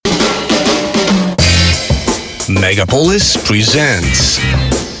Megapolis presents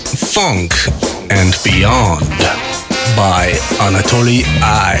Funk and Beyond by Anatoly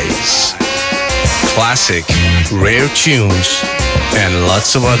Eyes. Classic, rare tunes, and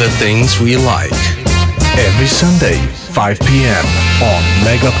lots of other things we like. Every Sunday, 5 p.m. on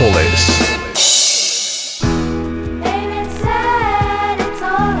Megapolis.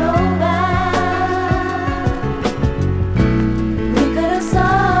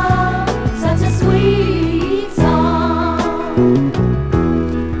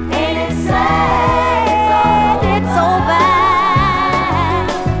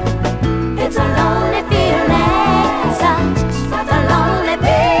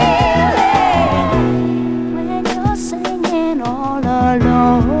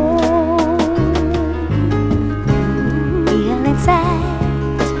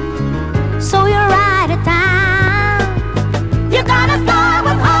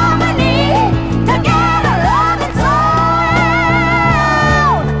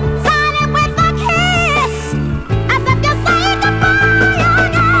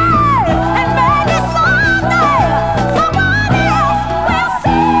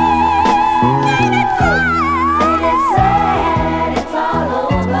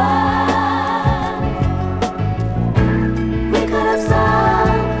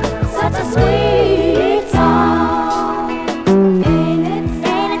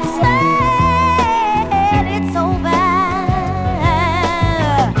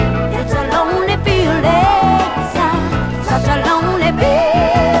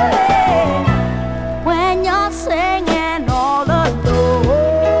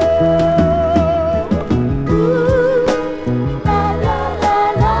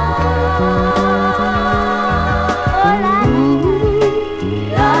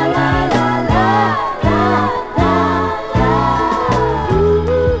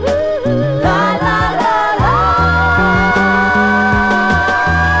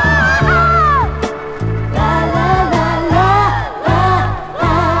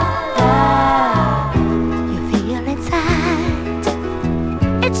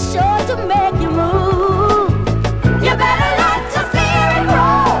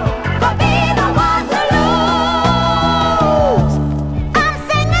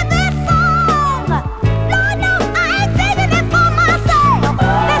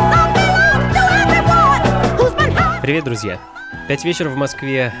 Привет, друзья! 5 вечера в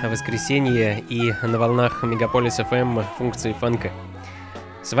Москве, воскресенье, и на волнах Megapolis FM функции фанка.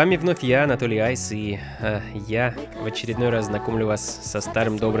 С вами вновь я, Анатолий Айс, и я в очередной раз знакомлю вас со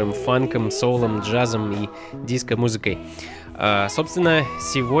старым добрым фанком, соулом, джазом и диско-музыкой. Собственно,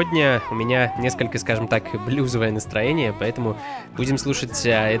 сегодня у меня несколько, скажем так, блюзовое настроение, поэтому будем слушать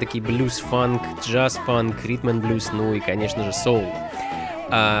эдакий блюз-фанк, джаз-фанк, ритм-н-блюз, ну и, конечно же, соул.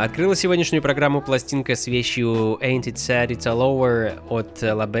 Открыла сегодняшнюю программу пластинка с вещью Ain't It Sad It's All Over от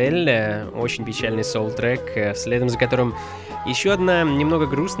Лабель, очень печальный соул-трек, следом за которым еще одна немного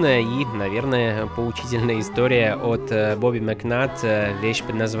грустная и, наверное, поучительная история от Бобби Макнат, вещь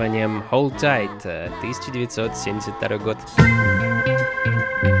под названием Hold Tight, 1972 год.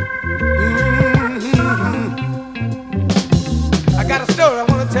 I got a story I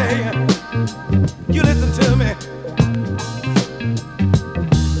wanna tell you. You listen to me.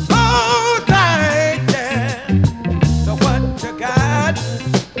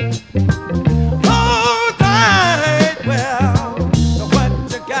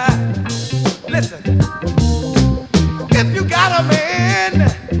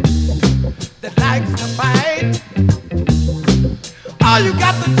 All you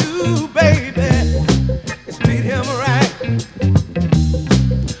got to do, baby, is treat him right.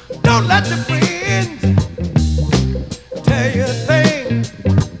 Don't let your friends tell you a thing.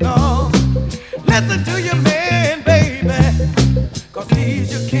 No, listen to your man, baby, 'cause he's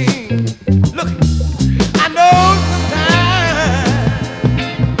your king. Look, I know sometimes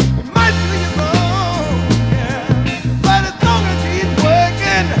you might do you wrong, yeah, but as long as he's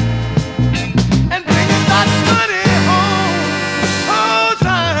working and bringing that money.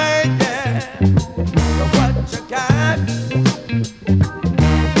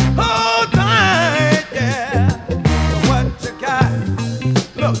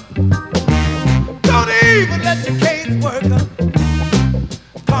 Don't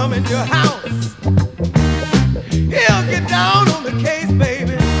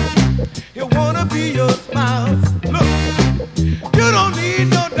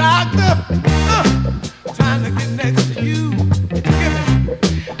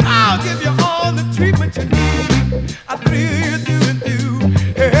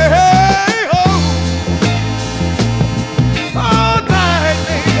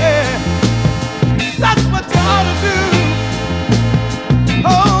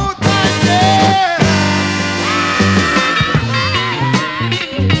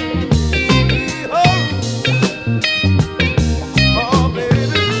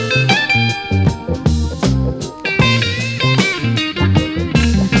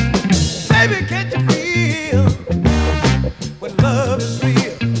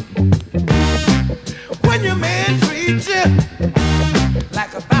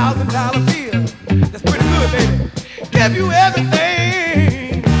 $100 bill. That's pretty good, baby. Give you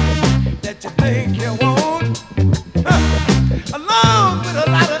everything that you think you want, along with a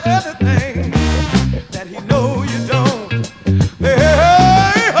lot of other things that he know you don't.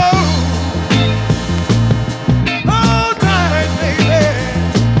 Hey, ho, hold tight, baby.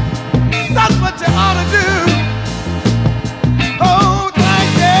 That's what you ought to do. Hold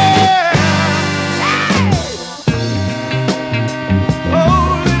tight, yeah.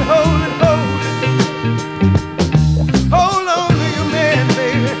 Hold it, hold it, hold it. Hold on to your man,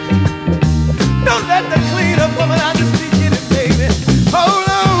 baby. Don't let the clean up woman out the street get it, baby. Hold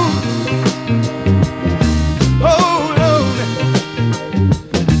on. Hold on.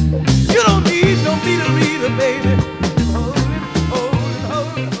 You don't need no meter reader, baby. Hold it, hold it, hold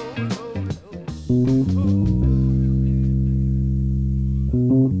it, hold it, hold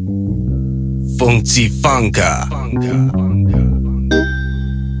it. Funky Funka.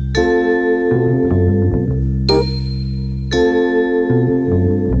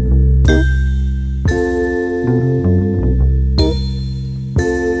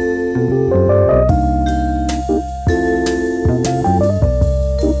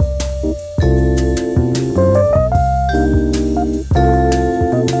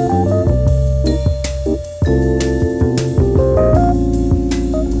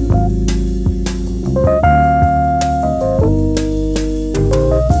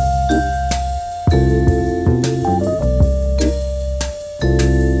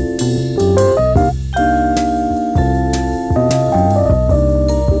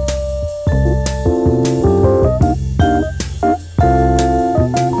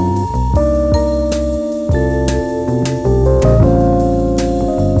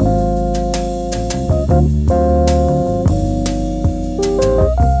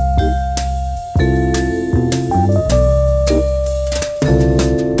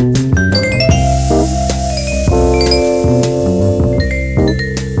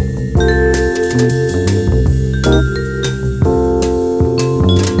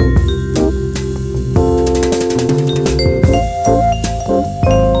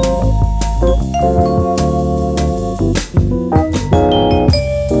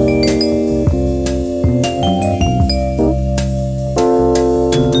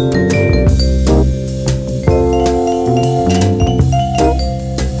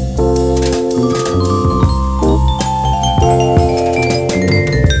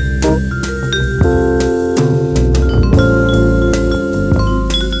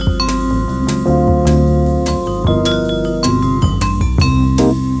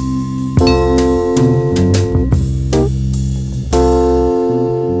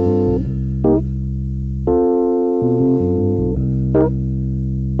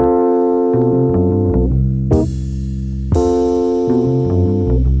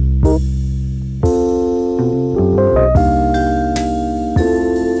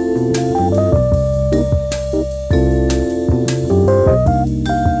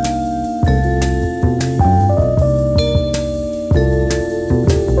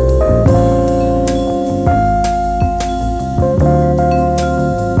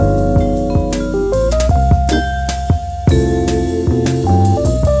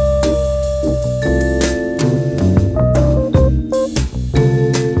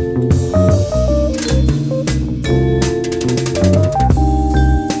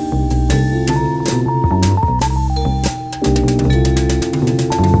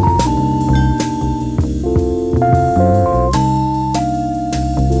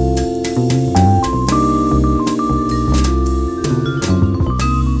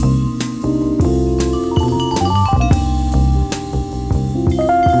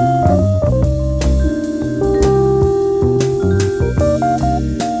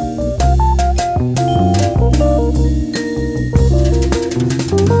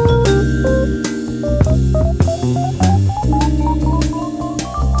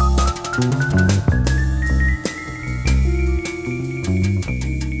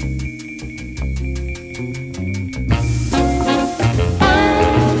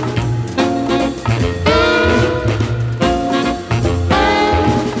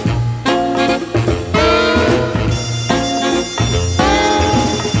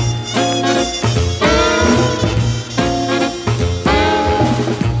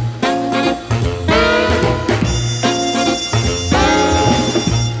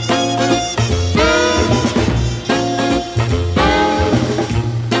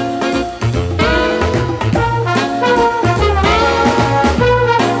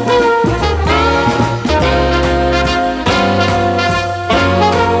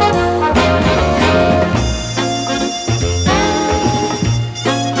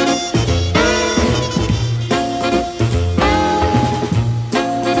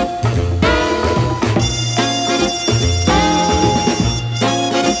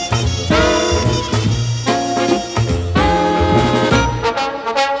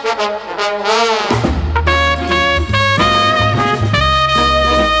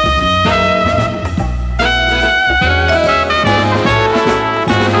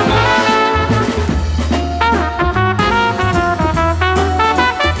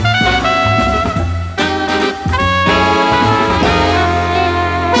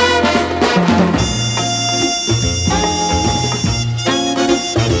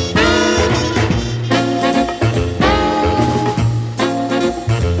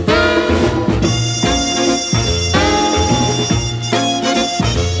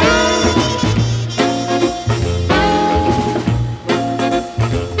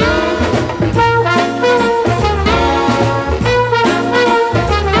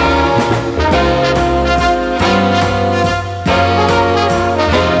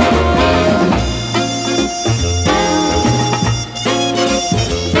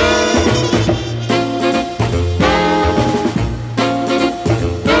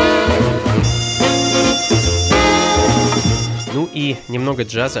 и немного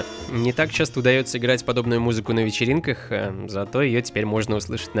джаза. Не так часто удается играть подобную музыку на вечеринках, зато ее теперь можно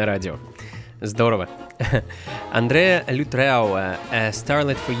услышать на радио. Здорово. Андреа Лютреау, «A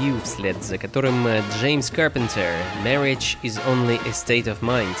Starlet for You» вслед за которым Джеймс Карпентер, «Marriage is only a state of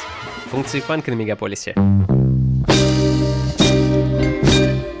mind». Функции фанка на Мегаполисе.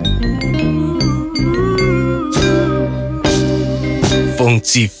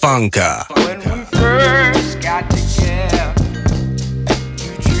 Функции фанка.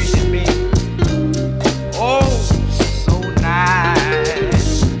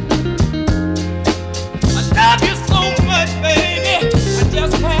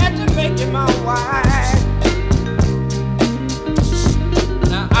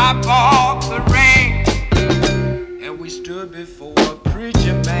 Bought the ring, and we stood before a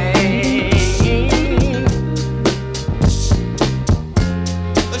preacher man.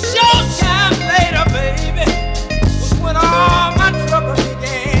 The short time later, baby, was when all my trouble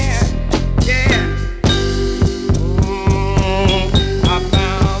began. Yeah. I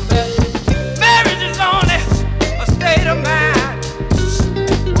found that marriage is only a state of mind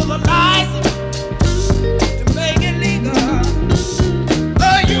with a license to make it legal.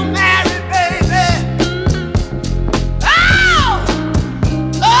 You married, baby.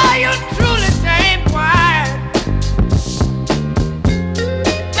 Oh, you truly damn quiet.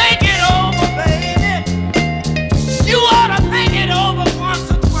 Think it over, baby. You ought to think it over once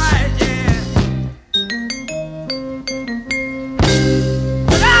or twice, yeah.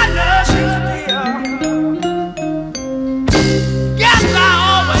 But I love you still. Yes, I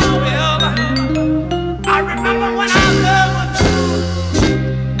always will. I remember when I loved you.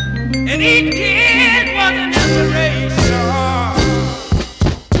 And each kid was an inspiration.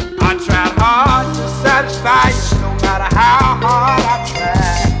 I tried hard to satisfy you, no matter how hard I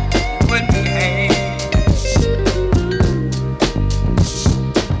tried. You wouldn't behave.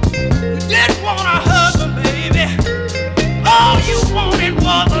 You didn't want a husband, baby. All you wanted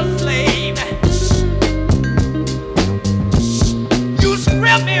was a slave. You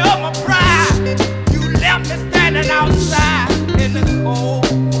stripped me of my pride. You left me standing outside in the cold.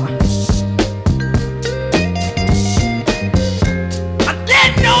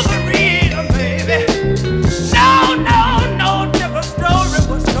 Know the reason, baby. No, different story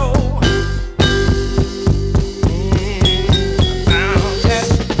was told. I found that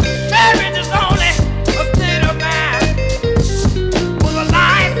marriage is only a state of mind with a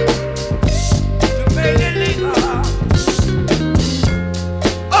life to make it legal.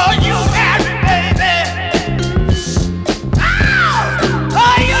 Oh, you married, baby.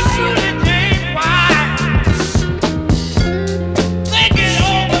 Oh, you truly damn wise. Think it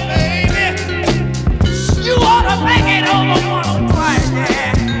over, baby. You ought to think it over once or twice,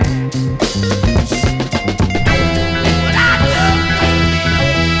 yeah. But I love you.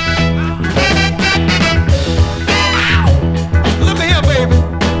 Look at here, baby.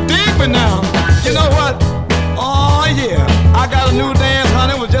 Dig me now. You know what? Oh, yeah. I got a new dance,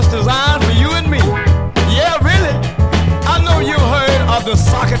 honey. It was just designed for you and me. Yeah, really? I know you heard of the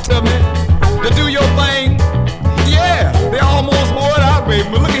soccer to me. To do your thing. Yeah, they almost wore it out, baby.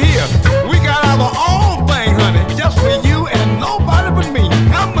 But look at here. We got our own thing, honey. Just for you and nobody but me.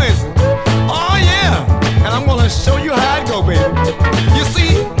 How amazing. Oh, yeah. And I'm going to show you how it go, baby. You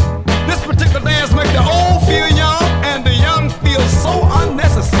see, this particular dance makes the old feel young and the young feel so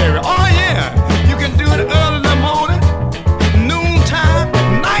unnecessary. Oh, yeah. You can do it early in the morning, noontime,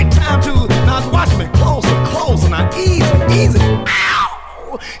 nighttime, too. Now, watch me. Closer. Now, easy.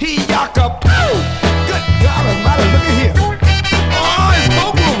 Ow! He yuck up. Good God Almighty, look at here. Oh, it's so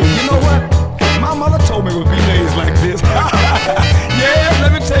moving. You know what? My mother told me it would be days like this. Yeah,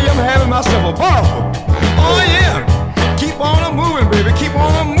 let me tell you, I'm having myself a ball. Oh, yeah. Keep on moving, baby. Keep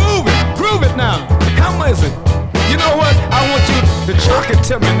on moving. Prove it now. How much is it? You know what? I want you to chalk it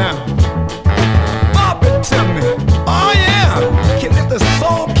to me now. Bop it to me. Oh, yeah. Let the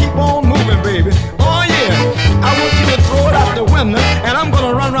soul keep on moving, baby. Oh, yeah. I want you to throw it out the window, and I'm going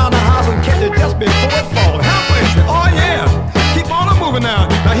to run around the house and catch it just before it falls. How much is it? Oh, yeah. Keep on moving now.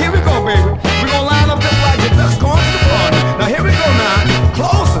 Now, here we go, baby. We're going to line up just like it. Let's go into the party. Now, here we go now.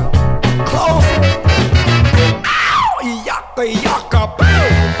 Closer. Ow! Yaka, boo!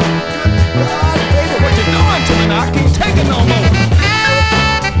 Good God, baby, what you doing to me now? I can't take it no more.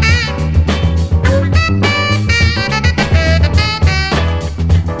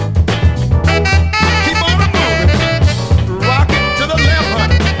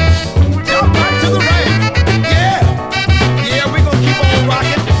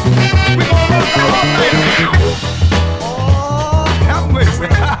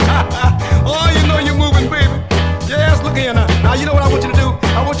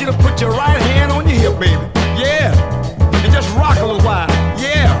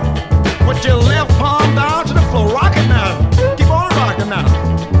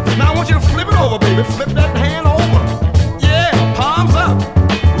 want you to flip it over, baby. Flip that hand over. Yeah, palms up.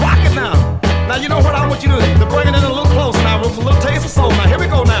 Rock it now. Now you know what I want you to bring it in a little closer now with a little taste of soul. Now here we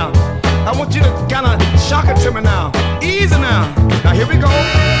go now. I want you to kind of shock it to me now. Easy now. Now here we go.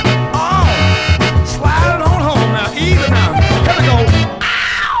 Oh, slide it on home now. Easy now. Here we go.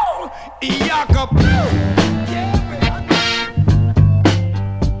 Ow! Yuck up.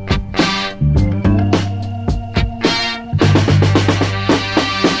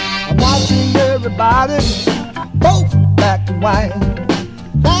 Everybody, both black and white,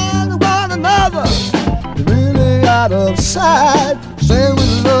 lying to one another, really out of sight. Saying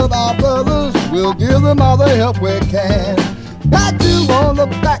we love our brothers, we'll give them all the help we can. Pat you on the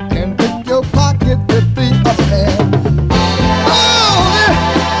back and pick your pocket with the other hand. Oh, yeah.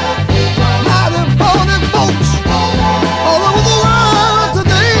 Mighty funny folks all over the world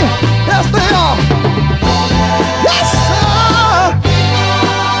today. Yes, they are. Yes, sir.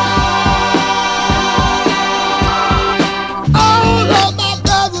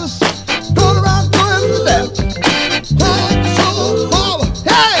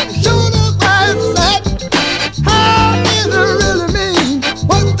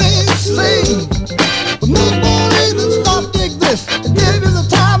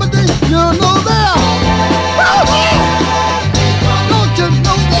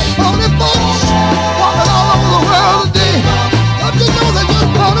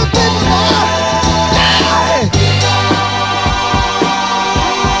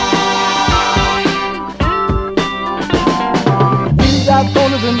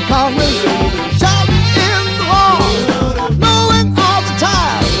 In Congress, shouting in the wall, knowing all the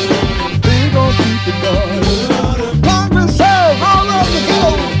time they gon' keep it going. Congress says all of the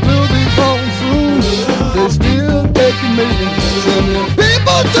gold will be gone soon. They still taking millions, sending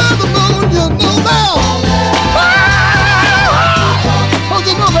people to the moon. You know now, oh,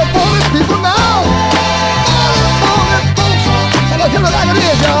 you know they're phony people now. All them phony folks, and I tell it like it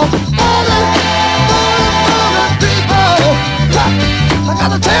is, y'all. All them phony people. I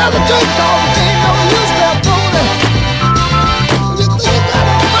gotta tell the truth, dog. It ain't no use that phony. You think you got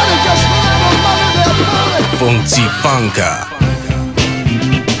no money, just spend no money, they're phony. Funky Funka.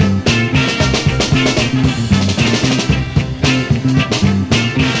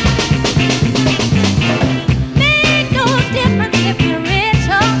 Make no difference if you're rich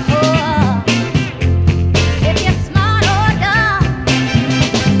or poor, if you're smart or dumb.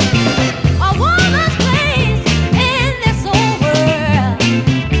 A woman's place in this old world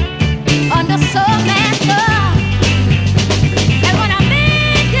under some man's thumb. And when a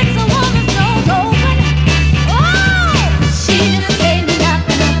man gets a woman's nose open, oh, she just ain't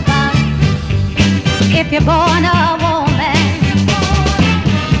nothing about it. If you're born a woman,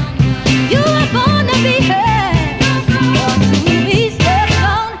 you were born to be hurt, or to be stepped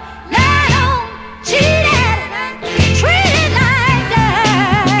on, lied on, cheated, treated like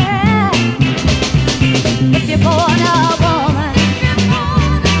that. If you're born a woman,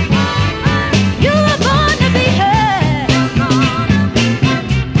 you were born to be hurt.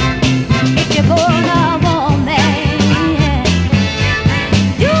 If you're born a woman,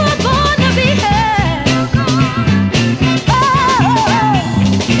 you were born to be hurt. Oh,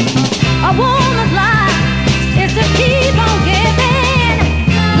 a woman's life is to keep on giving,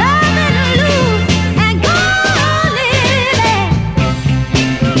 loving and lose, and go on living.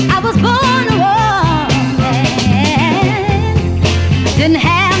 I was born a woman, didn't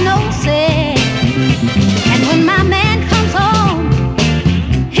have no say. And when my man comes home,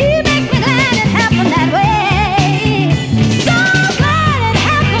 he makes me glad it happened that way. So glad it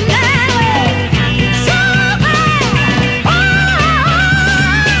happened that way. So glad. Oh,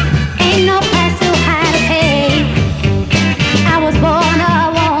 ain't no price too high to pay. I was born a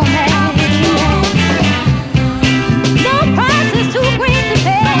woman. No price is too great to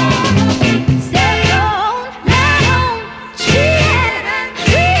pay. Stepped on, lied on, cheated,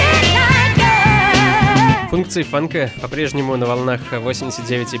 treated like that. Функции фанка по-прежнему на волнах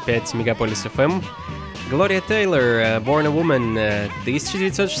 89,5 Megapolis FM. Глория Тейлор, Born a Woman,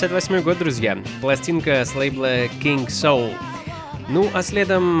 1968 год, друзья. Пластинка с лейбла King Soul. Ну, а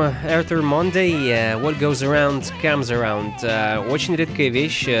следом Arthur Monday, What Goes Around Comes Around. Очень редкая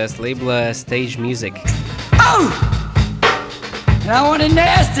вещь с лейбла Stage Music. Oh! And I want it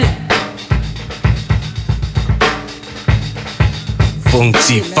nasty.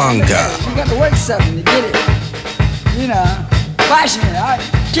 Funky Funka. You got to work something to get it. You know, fashion it. All right.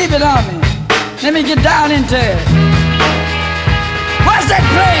 Keep it on me. Let me get down into it. What's that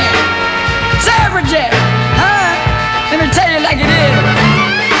playing? Suffragette, huh? Let me tell you like it is.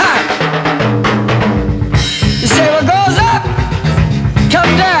 Huh? You say what goes up,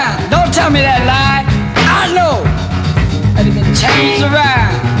 come down. Don't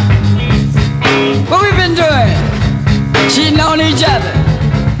on each other.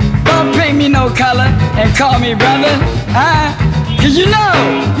 Don't paint me no color and call me brother, huh? Cause you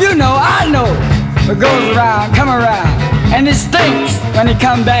know, I know what goes around, come around. And it stinks when it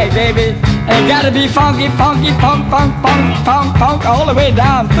come back, baby. And it gotta be funky, funky, funk, funk, funk, funk, funk, all the way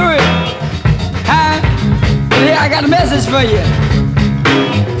down through it. Huh? Yeah, I got a message for you.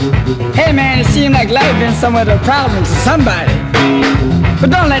 Hey man, it seems like life been somewhat of a problem to somebody.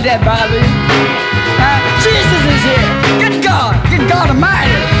 But don't let that bother you. Jesus is here. Good God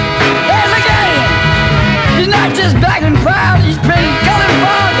Almighty. Hey, look at him. He's not just black and proud, he's pretty colored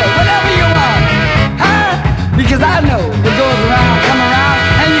father, whatever you want. Huh? Because I know what goes around, come around,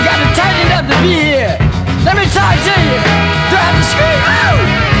 and you got to tighten it up to be here. Let me talk to you. Do I have to scream?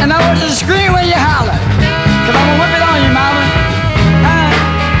 Oh! And I want you to scream when you holler. Cause I'm gonna whip it on you, mama. Huh?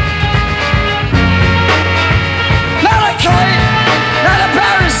 Not a kid, not a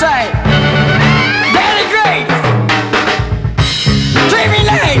parasite. Daddy Grace. Treat me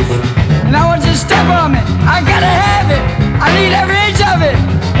nice. And I want you to step on me. I gotta have it. I need every inch of it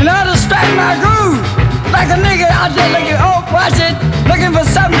in order to strike my groove. Like a nigga out there looking, oh, watch it, looking for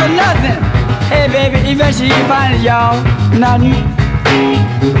something for nothing. Hey, baby, eventually you find it, y'all. Nothing.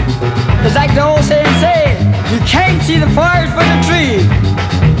 It's like the old saying says, you can't see the forest for the trees.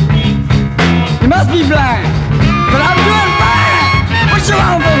 You must be blind. But I'm doing fine. What you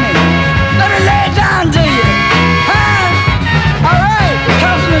want from me? Let me lay it down to you. Huh? All right, it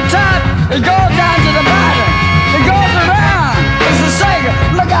comes from the top, it goes down to the bottom. It goes around. It's a circle.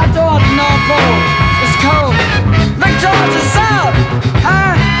 Look out towards the North Pole. It's cold. Look towards the south.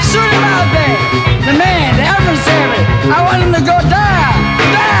 Huh? Shoot him out there. The man, the adversary. I want him to go down,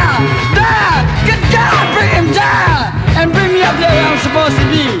 down, down. Good God, bring him down. And bring me up there where I'm supposed to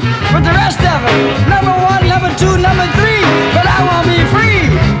be. With the rest of them. Number 1, number 2, number 3. But I want to be free.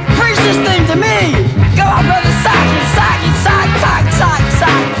 Preach this thing to me. Go on, brother. Sock it, sock it, sock, sock, sock,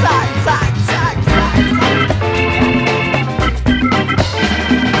 sock, sock, sock, sock, sock, sock.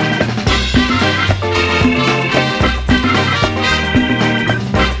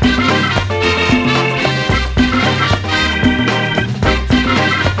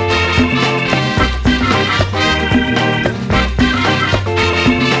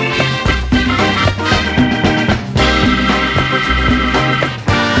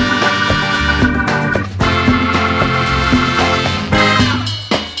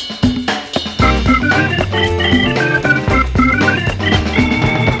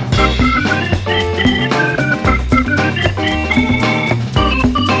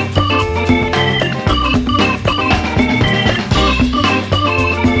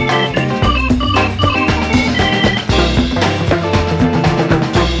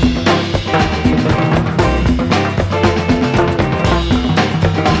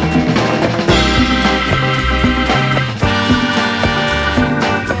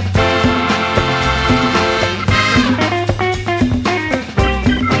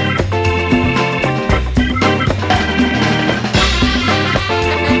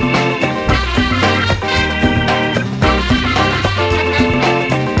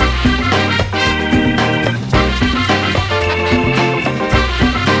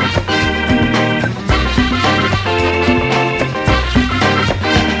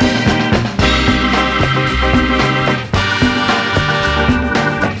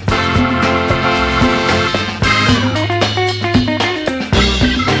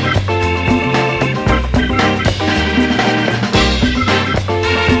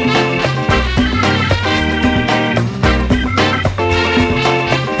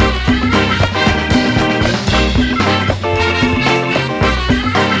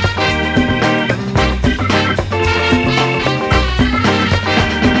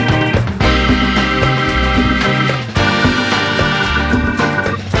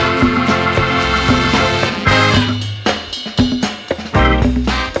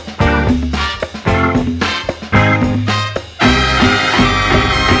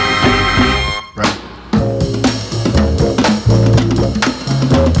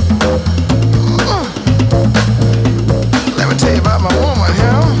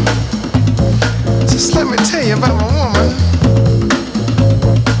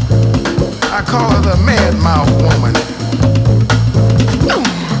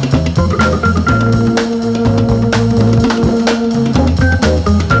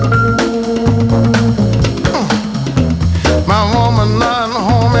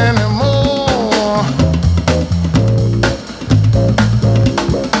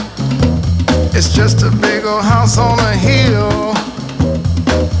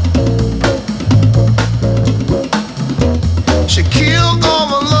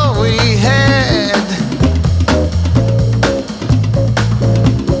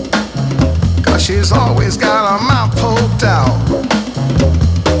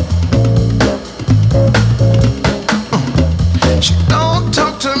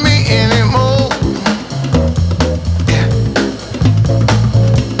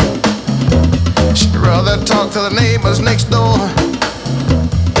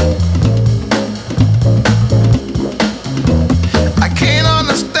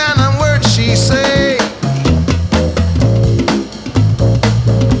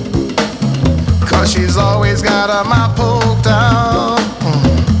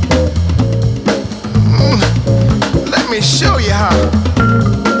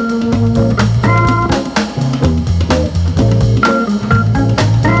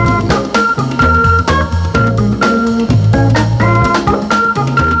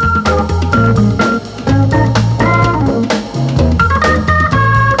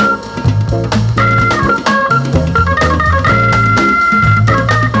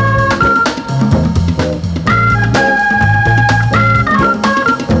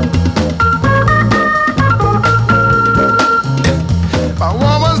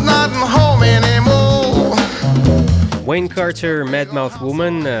 Carter, Mad Mouth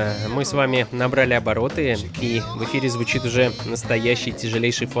Woman. Мы с вами набрали обороты, и в эфире звучит уже настоящий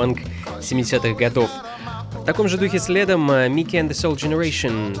тяжелейший фанк 70-х годов. В таком же духе следом Mickey and the Soul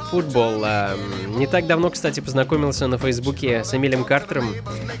Generation, Football. Не так давно, кстати, познакомился на Фейсбуке с Эмилем Картером,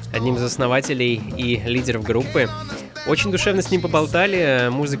 одним из основателей и лидеров группы. Очень душевно с ним поболтали,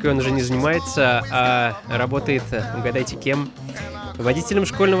 музыкой он уже не занимается, а работает, угадайте кем, водителем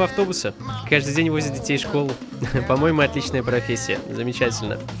школьного автобуса. Каждый день возит детей в школу. По-моему, отличная профессия,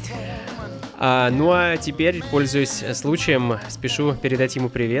 замечательно. Ну а теперь, пользуясь случаем, спешу передать ему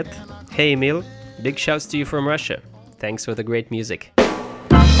привет. Hey, Emil. Big shouts to you from Russia. Thanks for the great music.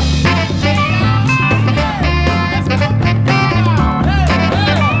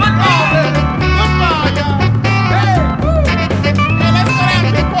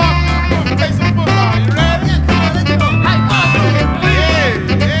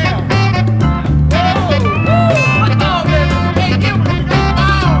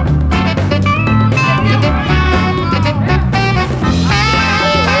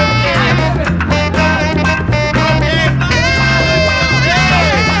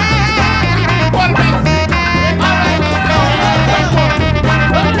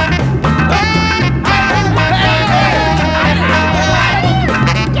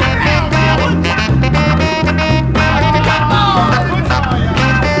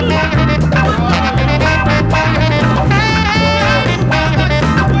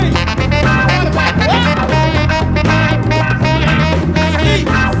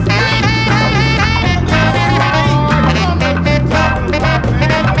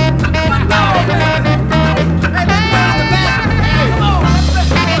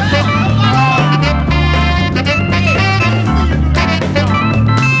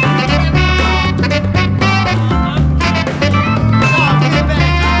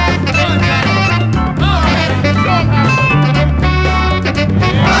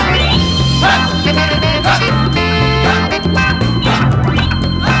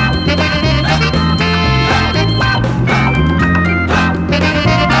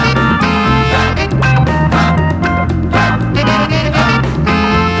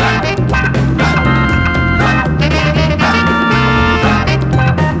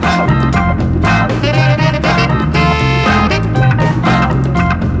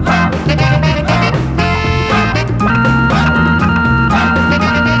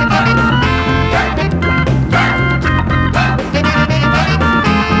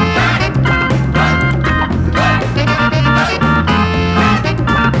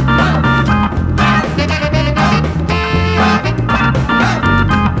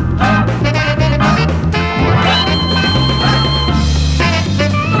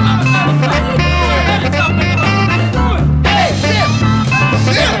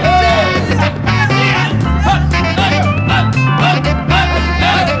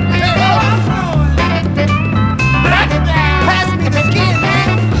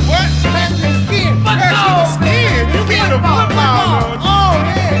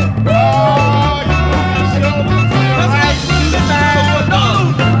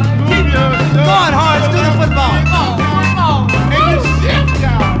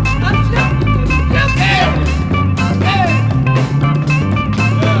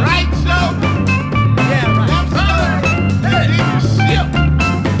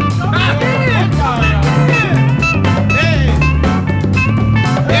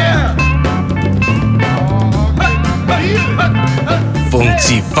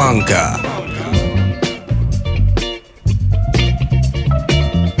 Funka.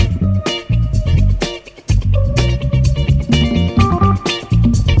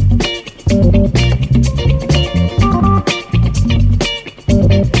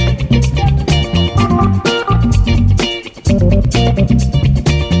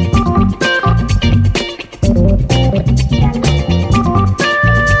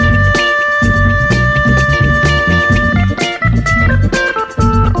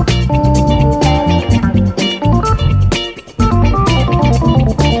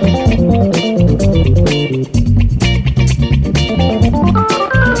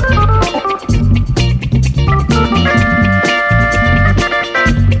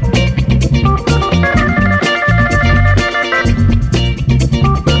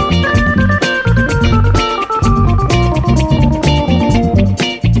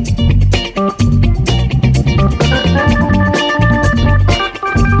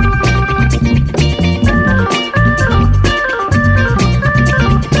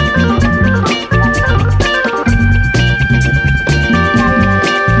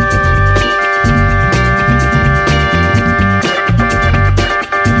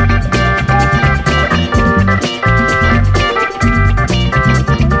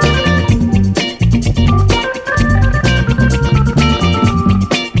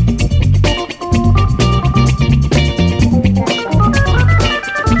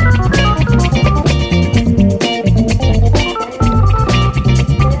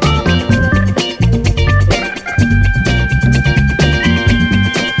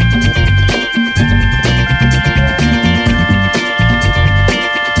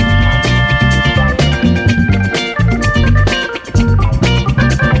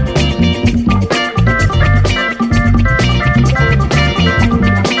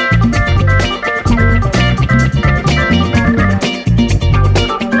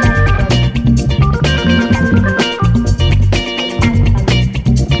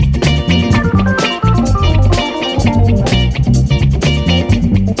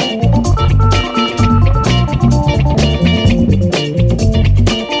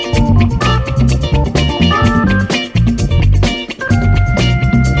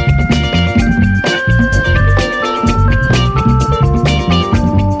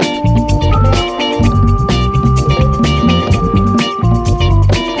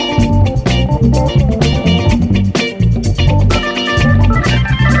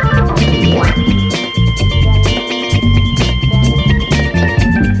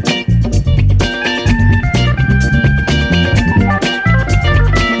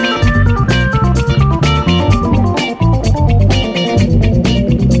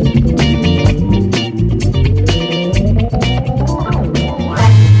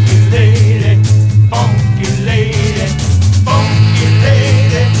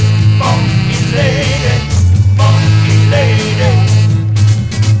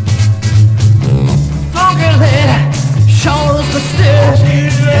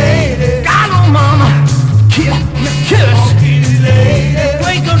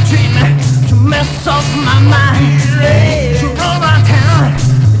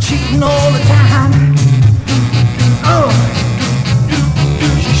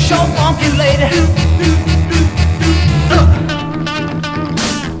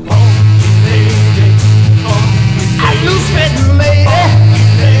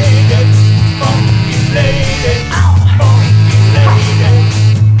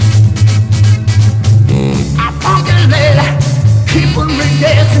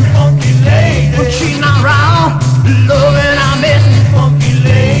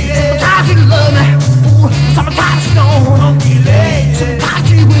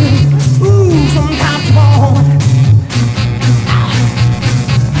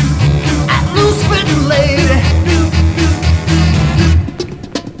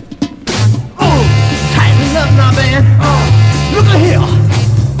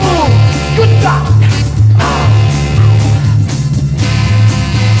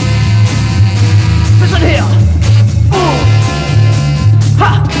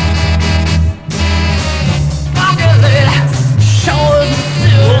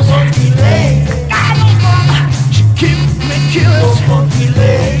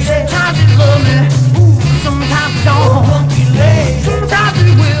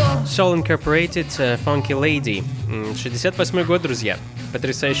 Soul Incorporated, Funky Lady. 68-й год, друзья.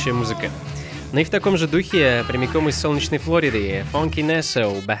 Потрясающая музыка. Ну и в таком же духе, прямиком из солнечной Флориды, Funky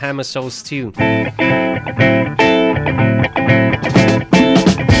Nassau, Bahama Soul Stew.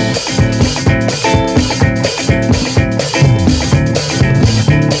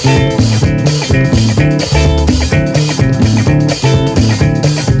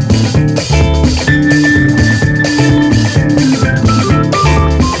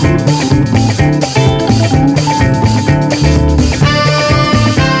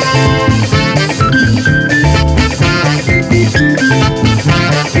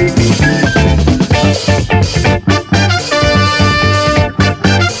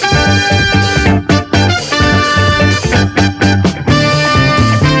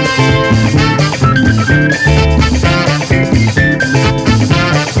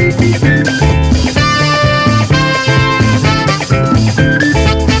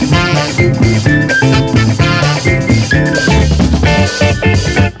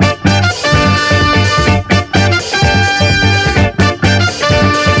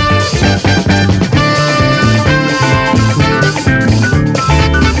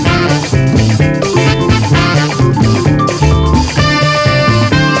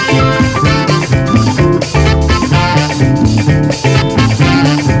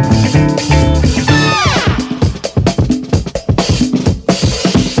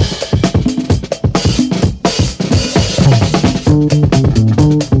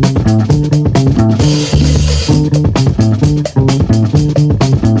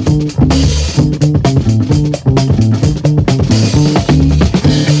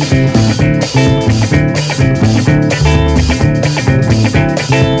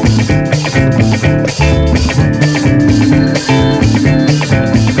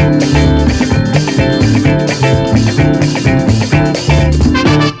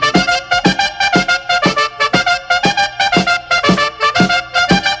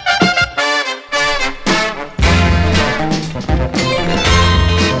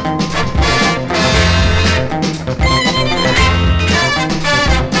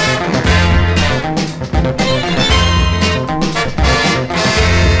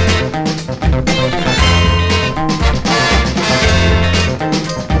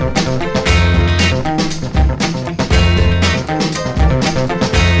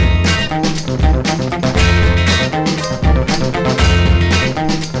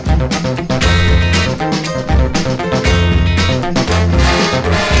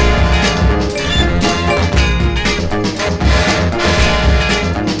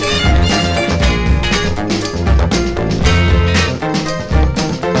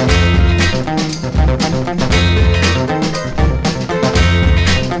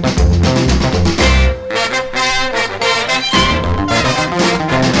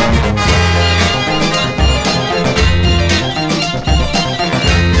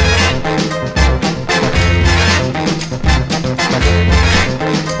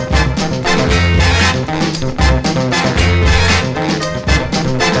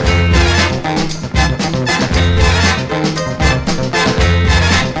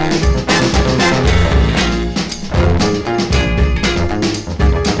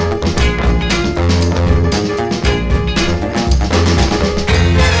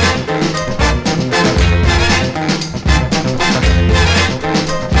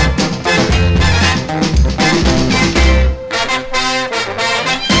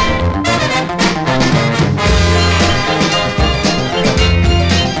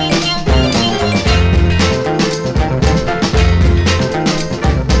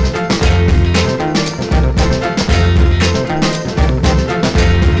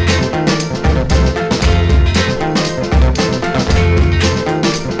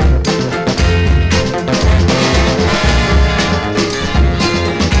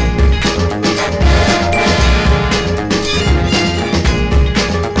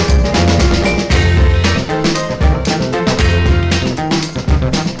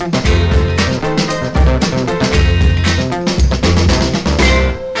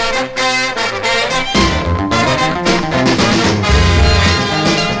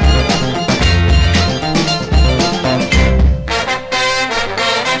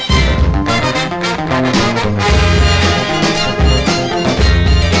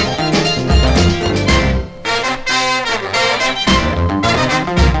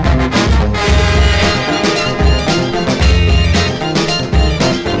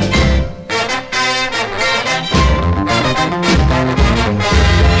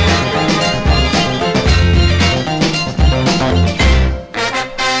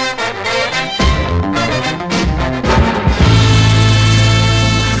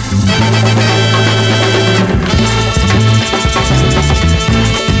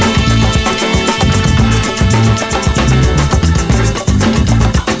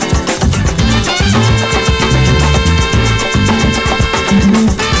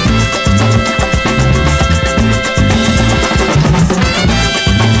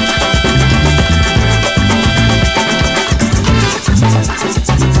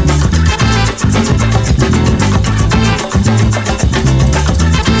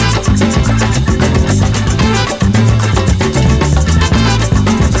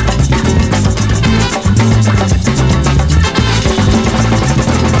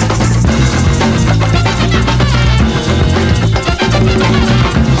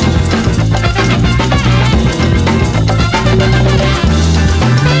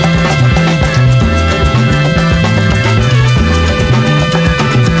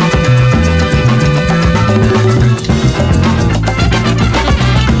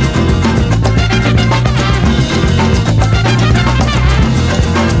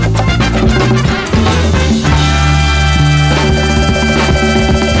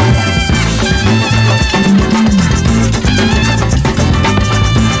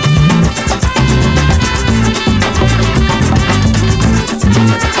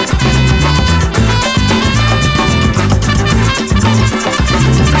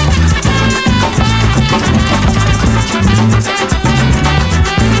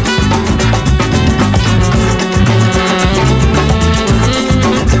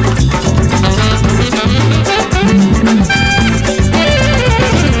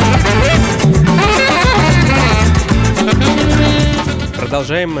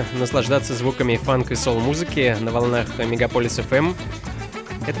 продолжаем наслаждаться звуками фанк и сол-музыки на волнах Megapolis FM.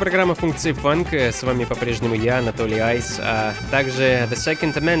 Это программа функции фанк. С вами по-прежнему я, Анатолий Айс, а также The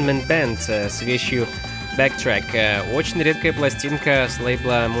Second Amendment Band с вещью Backtrack. Очень редкая пластинка с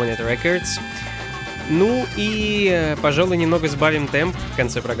лейбла Monitor Records. Ну и, пожалуй, немного сбавим темп в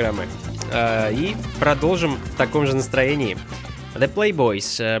конце программы. И продолжим в таком же настроении. The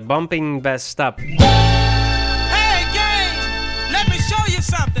Playboys, Bumping Bass Stop. Hey gang, let me show you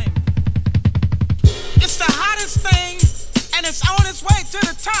something. It's the hottest thing and it's on its way to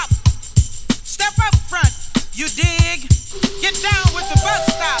the top. Step up front, you dig? Get down with the bus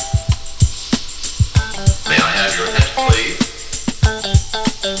stop. May I have your attention, please?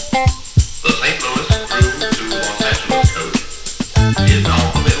 The St. Louis through to Los Angeles coach is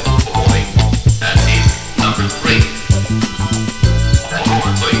now available for boarding at seat number 3. One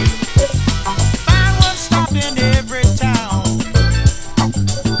more, please. Find one stop in every town.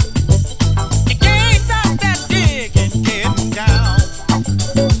 The gang's out that dig and getting down.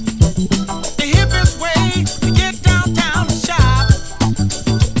 The hippest way to get downtown to shop.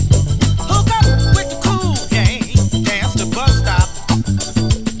 Hook up with the cool gang, dance the bus stop.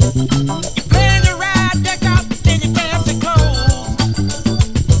 You plan your ride, deck out in your fancy clothes.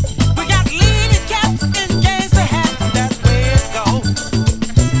 We got leading caps and gangster hats, that's where it goes.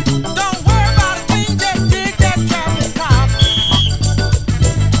 Don't worry about a thing, just dig that cap and cop.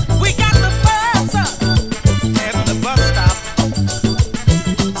 We got the bus up at the bus stop.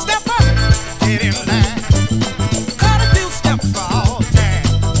 Step up, get in line. Cut a few steps for all time.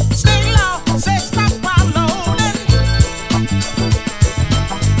 Stay low, say stop while loading.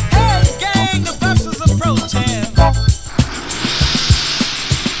 Hey gang, the bus is approaching.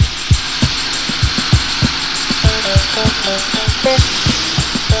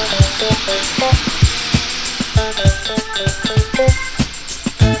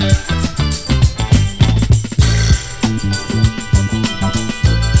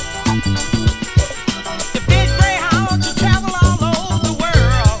 The big Greyhound to travel all over the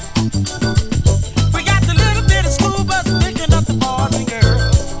world. We got the little bitty school bus picking up the boys and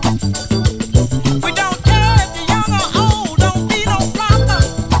girls. We don't care if you're young or old, don't be no flopper.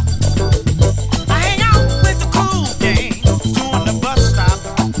 I hang out with the cool gang, doing the bus stop.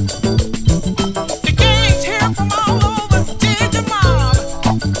 The gang's here from all over, dig the mob.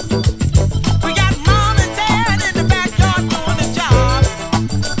 We got mom and dad in the backyard doing the job.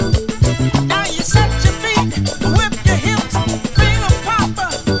 Now you set your feet, whip your hips, finger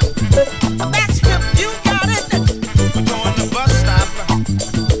popper. That's hip, you got it. We're going to bus stop.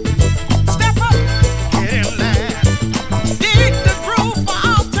 Step up, get in line. Dig the groove for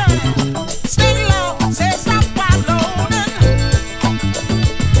all time. Stay low, say stop while loading.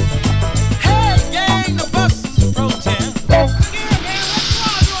 Hey gang, the bus is approaching. Yeah, man, what you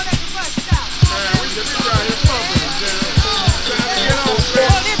all doing at the bus stop? Well, it's all right.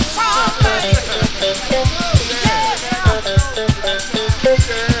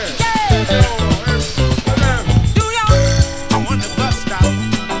 Do y'all on the bus stop?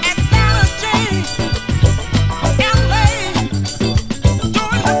 Atlanta, J, LA,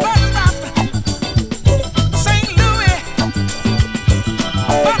 doing the bus stop. St. Louis,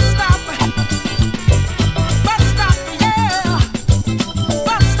 bus stop, yeah,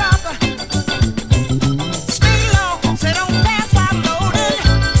 bus stop. Stay low, say don't pass while loading.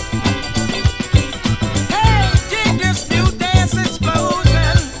 Hey, dig this new dance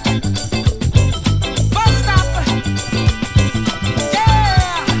explosion. Bus stop, yeah,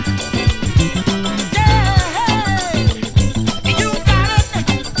 hey, you got it.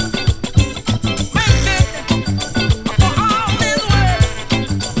 Make it for all this work.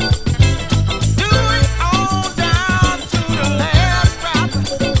 Do it all down to the last drop.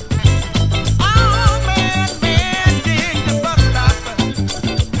 Oh man, dig the bus stop.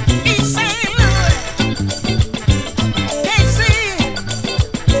 East St. Louis, KC,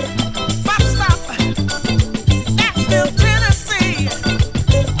 bus stop. Nashville, Tennessee,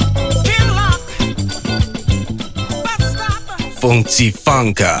 Kinlock, bus stop. Функции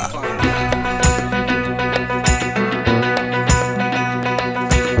фанка.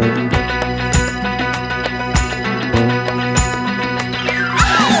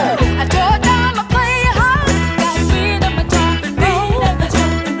 I tore down my playhouse, got rid of my top and roll.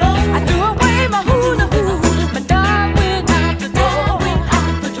 I threw away my hula hoop, my dog went out the door.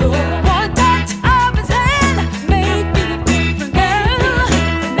 One touch of his hand made me a different girl.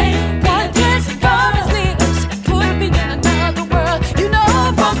 One kiss from his lips put me in another world. You know,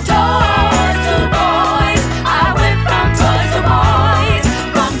 from Tokyo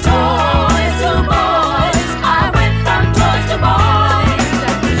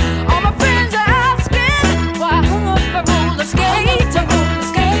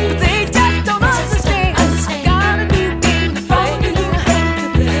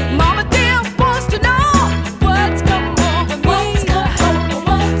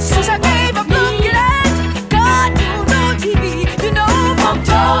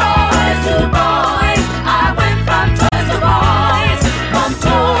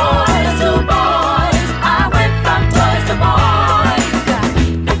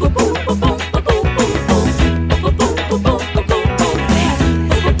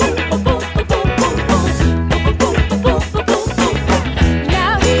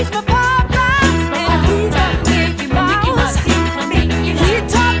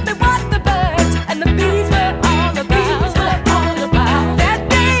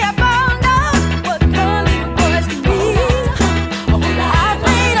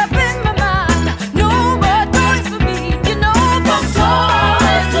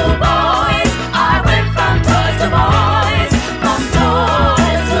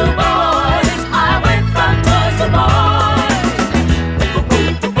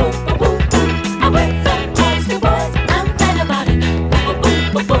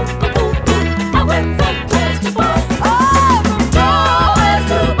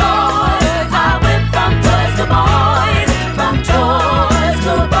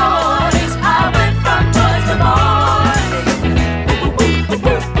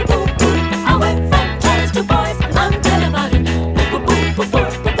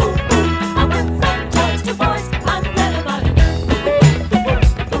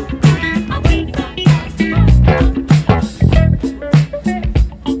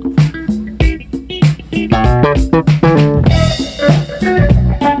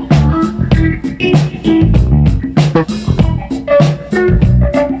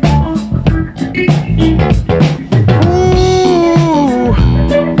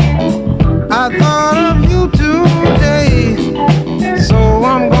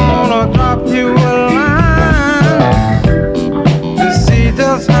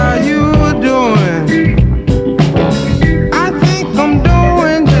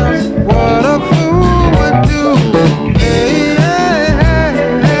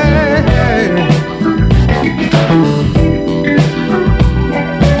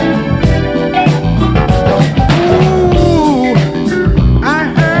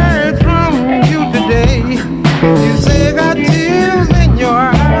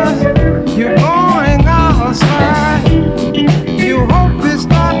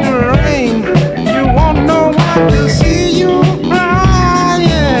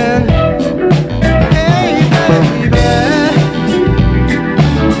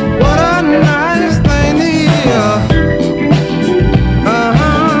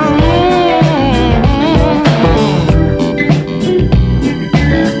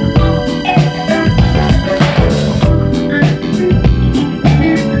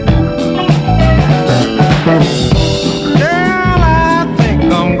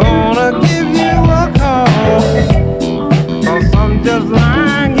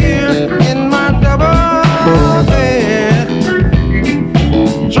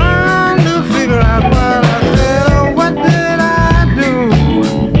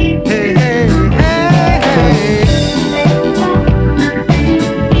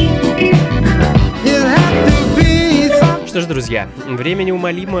друзья, время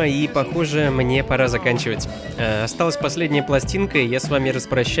неумолимо, и, похоже, мне пора заканчивать. Осталась последняя пластинка, и я с вами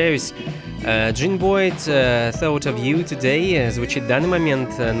распрощаюсь. Gene Boyd, Thought of You Today звучит в данный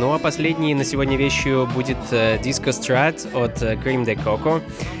момент, ну а последней на сегодня вещью будет Disco Strat от Cream de Coco.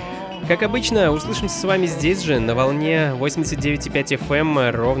 Как обычно, услышимся с вами здесь же, на волне 89,5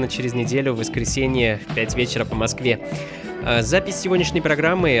 FM, ровно через неделю, в воскресенье, в 5 вечера по Москве. Запись сегодняшней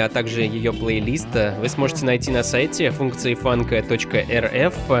программы, а также ее плейлист вы сможете найти на сайте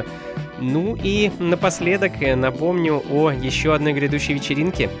функциифанка.рф. Ну и напоследок напомню о еще одной грядущей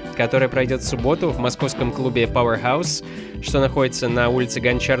вечеринке, которая пройдет в субботу в московском клубе Powerhouse, что находится на улице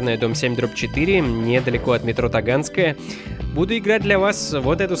Гончарная, дом 7/4, недалеко от метро Таганская. Буду играть для вас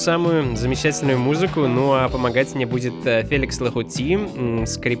вот эту самую замечательную музыку, ну а помогать мне будет Феликс Лахути,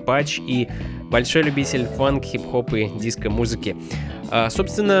 скрипач и большой любитель фанк, хип-хоп и диско-музыки.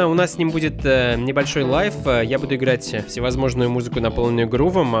 Собственно, у нас с ним будет небольшой лайв, я буду играть всевозможную музыку, наполненную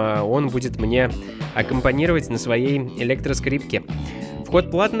грувом, а он будет мне аккомпанировать на своей электроскрипке.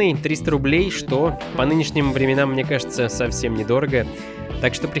 Вход платный, 300 рублей, что по нынешним временам, мне кажется, совсем недорого.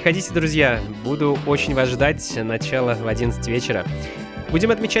 Так что приходите, друзья, буду очень вас ждать, начало в 11 вечера.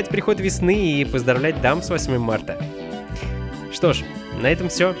 Будем отмечать приход весны и поздравлять дам с 8 марта. Что ж, на этом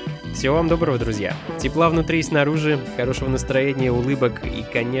все. Всего вам доброго, друзья. Тепла внутри и снаружи, хорошего настроения, улыбок и,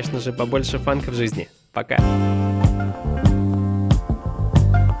 конечно же, побольше фанка в жизни. Пока.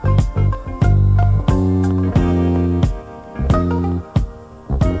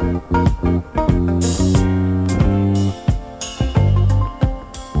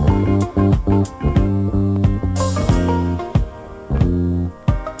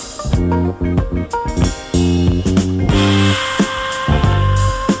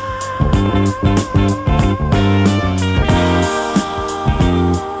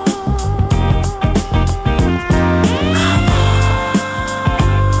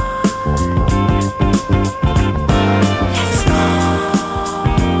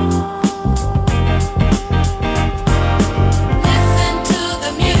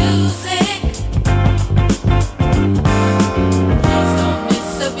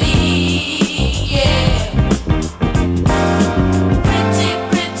 Yeah.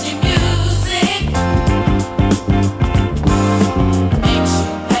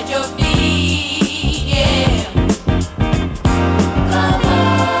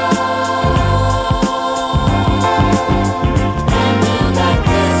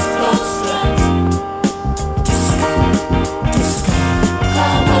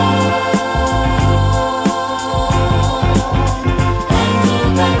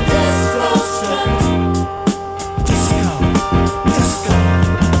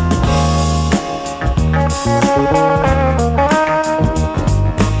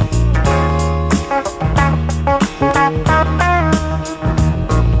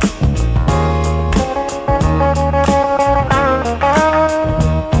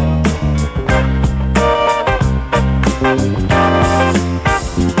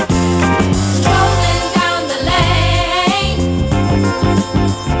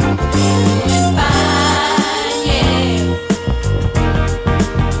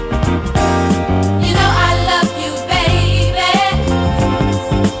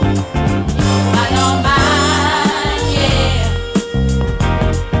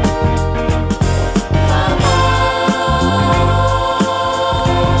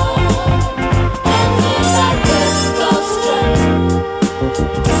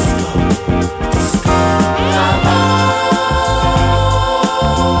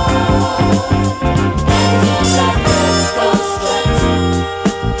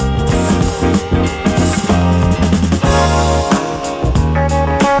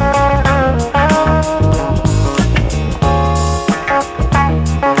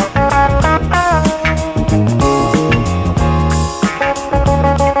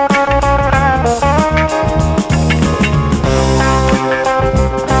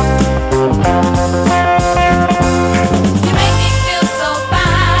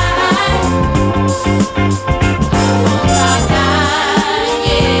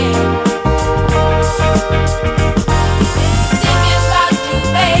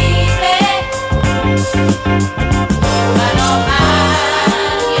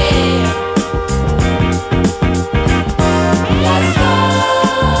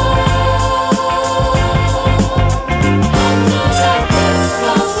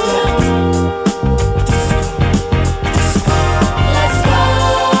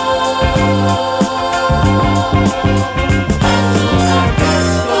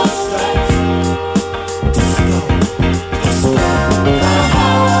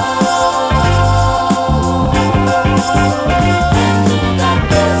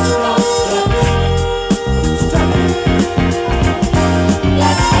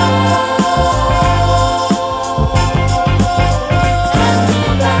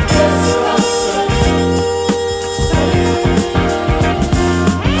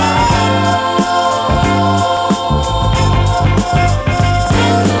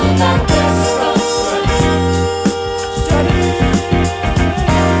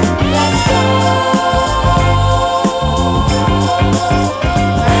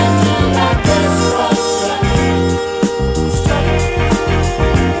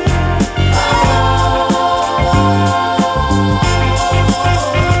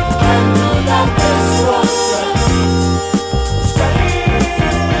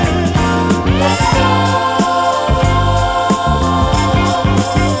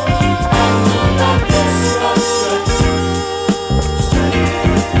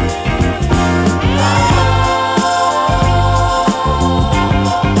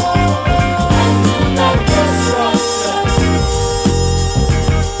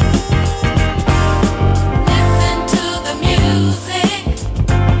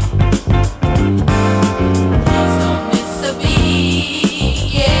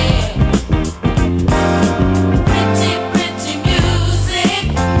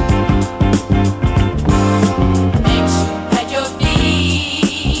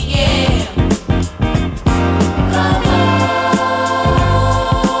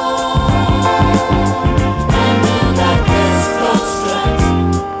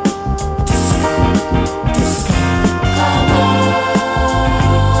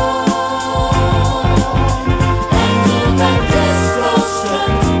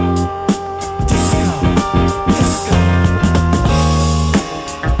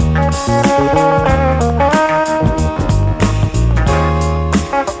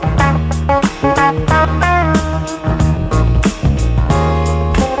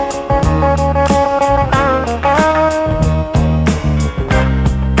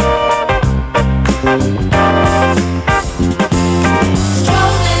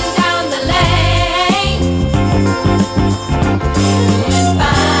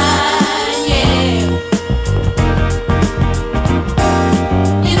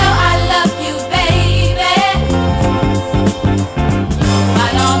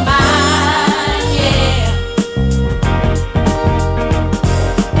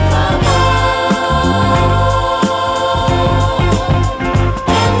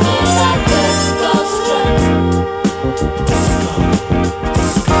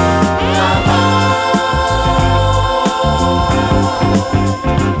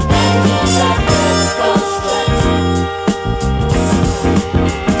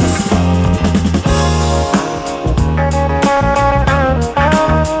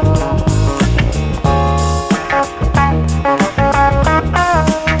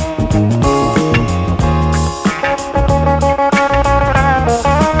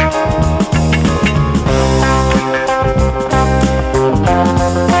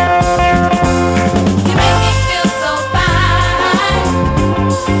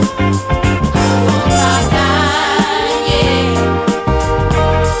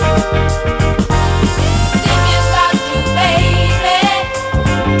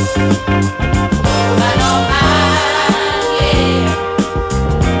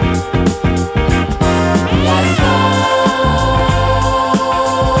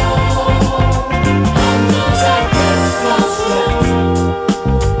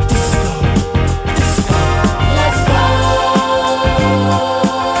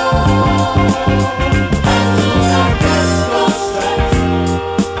 Thank